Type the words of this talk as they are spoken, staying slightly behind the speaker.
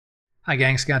Hi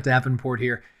gang, Scott Davenport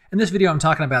here. In this video I'm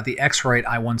talking about the X-Rite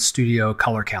i1 Studio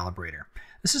color calibrator.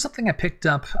 This is something I picked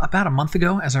up about a month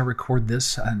ago as I record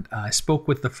this, and I spoke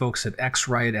with the folks at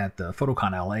X-Rite at the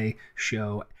Photocon LA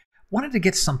show. Wanted to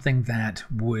get something that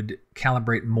would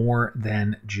calibrate more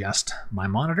than just my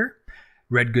monitor.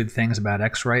 Read good things about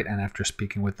X-Rite, and after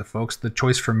speaking with the folks, the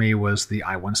choice for me was the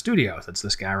i1 Studio. That's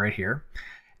this guy right here.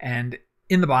 And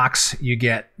in the box you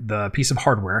get the piece of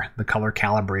hardware, the color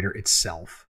calibrator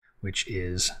itself, which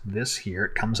is this here.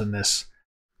 It comes in this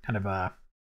kind of a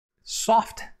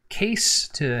soft case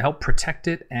to help protect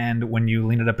it, and when you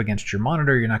lean it up against your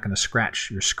monitor, you're not going to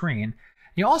scratch your screen.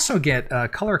 You also get a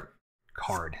color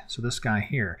card, so this guy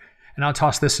here. And I'll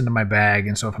toss this into my bag,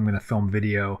 and so if I'm going to film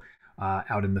video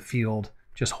out in the field,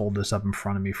 just hold this up in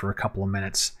front of me for a couple of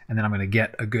minutes, and then I'm going to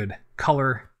get a good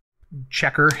color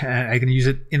checker. I can use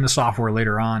it in the software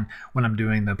later on when I'm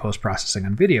doing the post-processing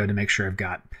on video to make sure I've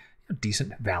got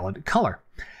decent, valid color.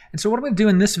 And so what I'm going to do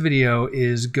in this video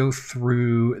is go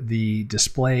through the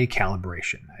display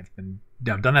calibration.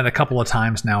 I've done that a couple of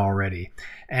times now already,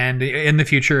 and in the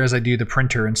future, as I do the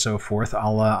printer and so forth,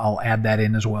 I'll add that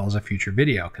in as well as a future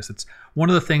video, because it's one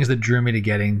of the things that drew me to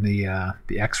getting the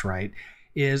X-Rite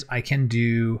is I can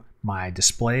do my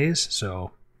displays,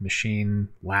 so machine,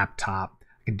 laptop.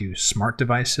 I can do smart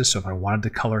devices, so if I wanted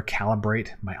to color calibrate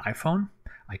my iPhone,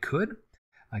 I could.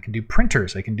 I can do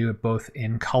printers. I can do it both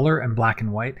in color and black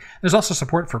and white. There's also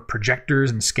support for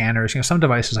projectors and scanners. Some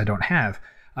devices I don't have,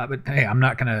 but hey, I'm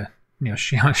not going to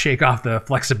shake off the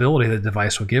flexibility the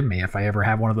device will give me. If I ever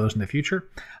have one of those in the future,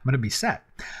 I'm going to be set.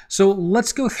 So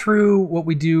let's go through what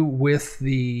we do with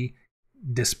the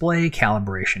display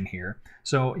calibration here.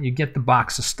 So you get the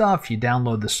box of stuff, you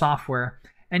download the software,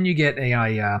 and you get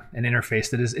an interface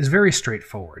that is very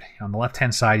straightforward. On the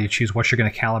left-hand side, you choose what you're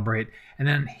going to calibrate, and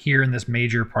then here in this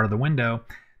major part of the window,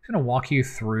 it's going to walk you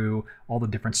through all the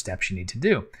different steps you need to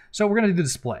do. So we're going to do the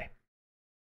display.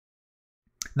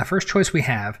 The first choice we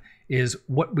have is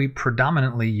what we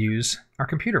predominantly use our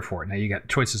computer for. Now you got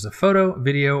choices of photo,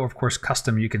 video, or of course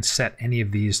custom. You can set any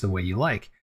of these the way you like.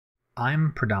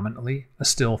 I'm predominantly a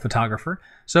still photographer,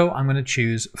 so I'm going to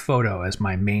choose photo as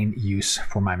my main use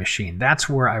for my machine. That's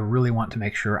where I really want to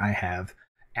make sure I have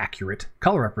accurate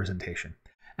color representation.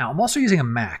 Now, I'm also using a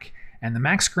Mac, and the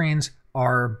Mac screens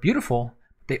are beautiful.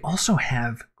 They also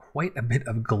have quite a bit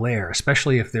of glare,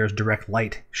 especially if there's direct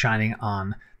light shining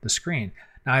on the screen.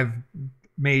 Now, I've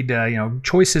made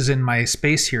choices in my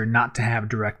space here not to have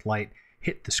direct light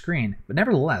hit the screen, but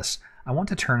nevertheless, I want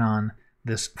to turn on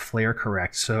this flare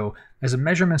correct. So as the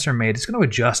measurements are made, it's going to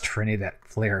adjust for any of that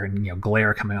flare and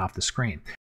glare coming off the screen.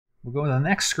 We'll go to the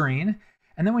next screen,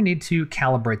 and then we need to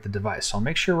calibrate the device. So I'll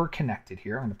make sure we're connected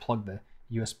here. I'm going to plug the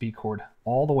USB cord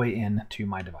all the way in to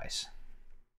my device.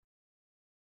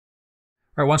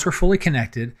 All right, once we're fully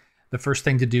connected, the first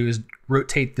thing to do is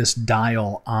rotate this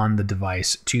dial on the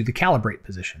device to the calibrate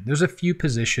position. There's a few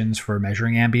positions for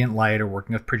measuring ambient light or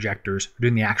working with projectors, or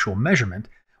doing the actual measurement.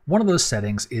 One of those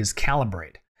settings is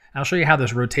Calibrate. I'll show you how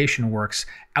this rotation works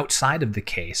outside of the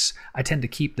case. I tend to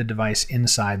keep the device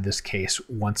inside this case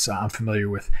once I'm familiar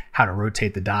with how to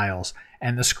rotate the dials,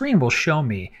 and the screen will show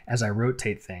me as I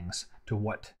rotate things to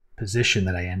what position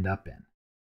that I end up in.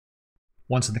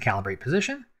 Once in the Calibrate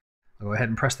position, I'll go ahead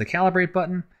and press the Calibrate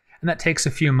button, and that takes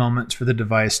a few moments for the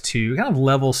device to kind of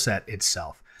level set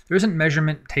itself. There isn't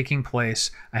measurement taking place.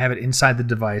 I have it inside the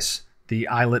device. The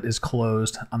eyelet is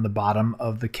closed on the bottom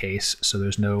of the case, so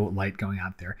there's no light going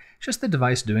out there. It's just the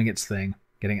device doing its thing,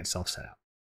 getting itself set up.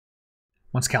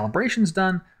 Once calibration's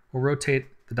done, we'll rotate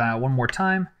the dial one more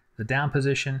time, the down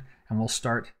position, and we'll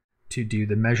start to do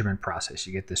the measurement process.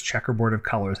 You get this checkerboard of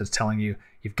colors that's telling you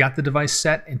you've got the device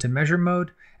set into measure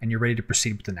mode, and you're ready to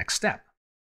proceed with the next step.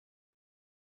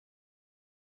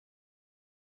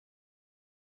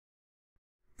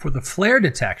 For the flare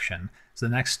detection, so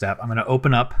the next step, I'm going to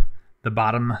open up the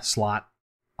bottom slot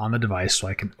on the device so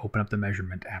I can open up the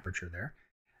measurement aperture there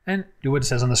and do what it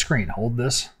says on the screen. Hold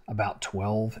this about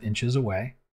 12 inches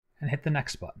away and hit the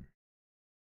next button.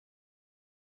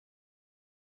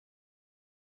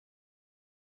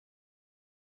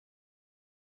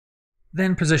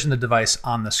 Then position the device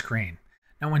on the screen.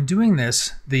 Now when doing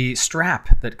this, the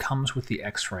strap that comes with the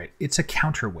X-Rite, it's a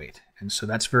counterweight, and so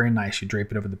that's very nice. You drape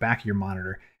it over the back of your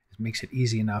monitor. It makes it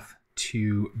easy enough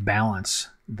to balance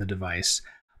the device.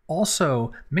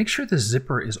 Also, make sure the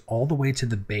zipper is all the way to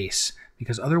the base,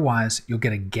 because otherwise you'll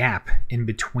get a gap in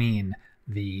between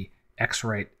the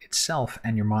X-Rite itself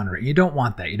and your monitor. You don't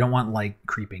want that. You don't want light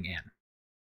creeping in.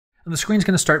 And the screen's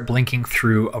going to start blinking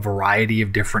through a variety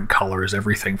of different colors,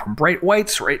 everything from bright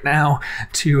whites right now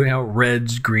to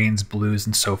reds, greens, blues,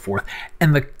 and so forth.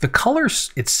 And the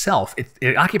colors itself,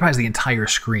 it occupies the entire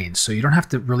screen, so you don't have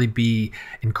to really be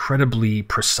incredibly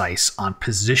precise on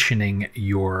positioning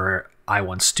your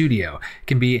i1 Studio. It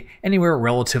can be anywhere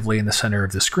relatively in the center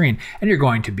of the screen, and you're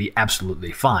going to be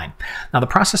absolutely fine. Now, the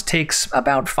process takes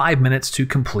about 5 minutes to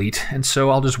complete, and so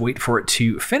I'll just wait for it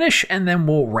to finish, and then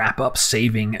we'll wrap up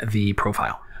saving the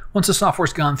profile. Once the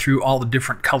software's gone through all the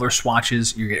different color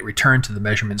swatches, you get returned to the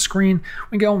measurement screen.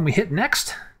 We go and we hit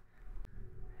next.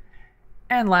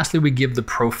 And lastly, we give the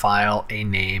profile a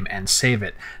name and save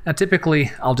it. Now,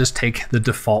 typically, I'll just take the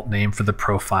default name for the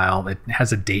profile. It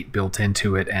has a date built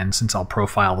into it, and since I'll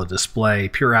profile the display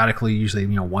periodically, usually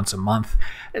once a month,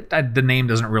 the name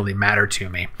doesn't really matter to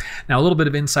me. Now, a little bit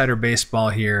of insider baseball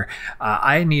here.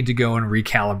 I need to go and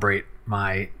recalibrate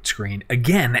my screen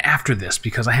again after this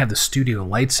because I have the studio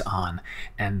lights on,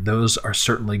 and those are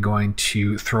certainly going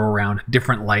to throw around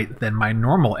different light than my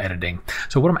normal editing.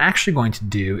 So what I'm actually going to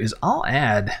do is I'll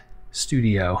add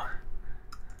studio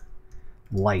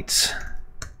lights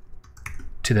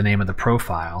to the name of the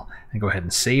profile and go ahead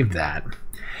and save that.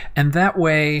 And that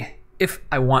way, if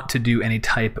I want to do any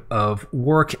type of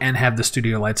work and have the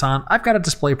studio lights on, I've got a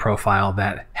display profile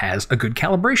that has a good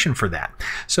calibration for that.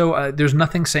 So there's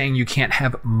nothing saying you can't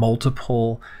have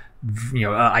multiple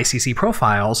ICC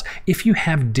profiles if you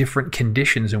have different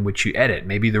conditions in which you edit.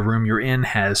 Maybe the room you're in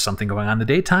has something going on in the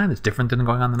daytime that's different than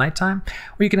going on in the nighttime,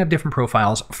 or you can have different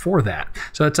profiles for that.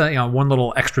 So that's one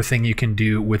little extra thing you can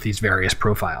do with these various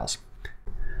profiles.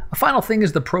 A final thing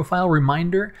is the profile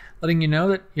reminder, letting you know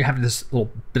that you have this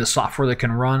little bit of software that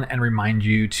can run and remind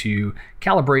you to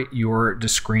calibrate your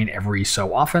screen every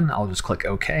so often. I'll just click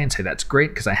OK and say that's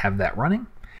great because I have that running.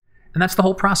 And that's the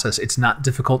whole process. It's not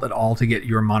difficult at all to get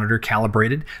your monitor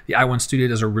calibrated. The i1 Studio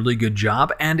does a really good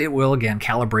job, and it will, again,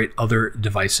 calibrate other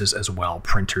devices as well,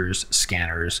 printers,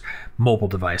 scanners, mobile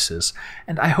devices.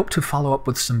 And I hope to follow up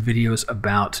with some videos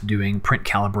about doing print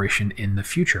calibration in the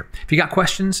future. If you got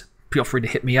questions, feel free to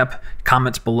hit me up,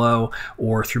 comments below,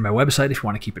 or through my website if you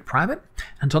want to keep it private.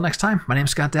 Until next time, my name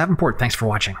is Scott Davenport. Thanks for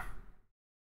watching.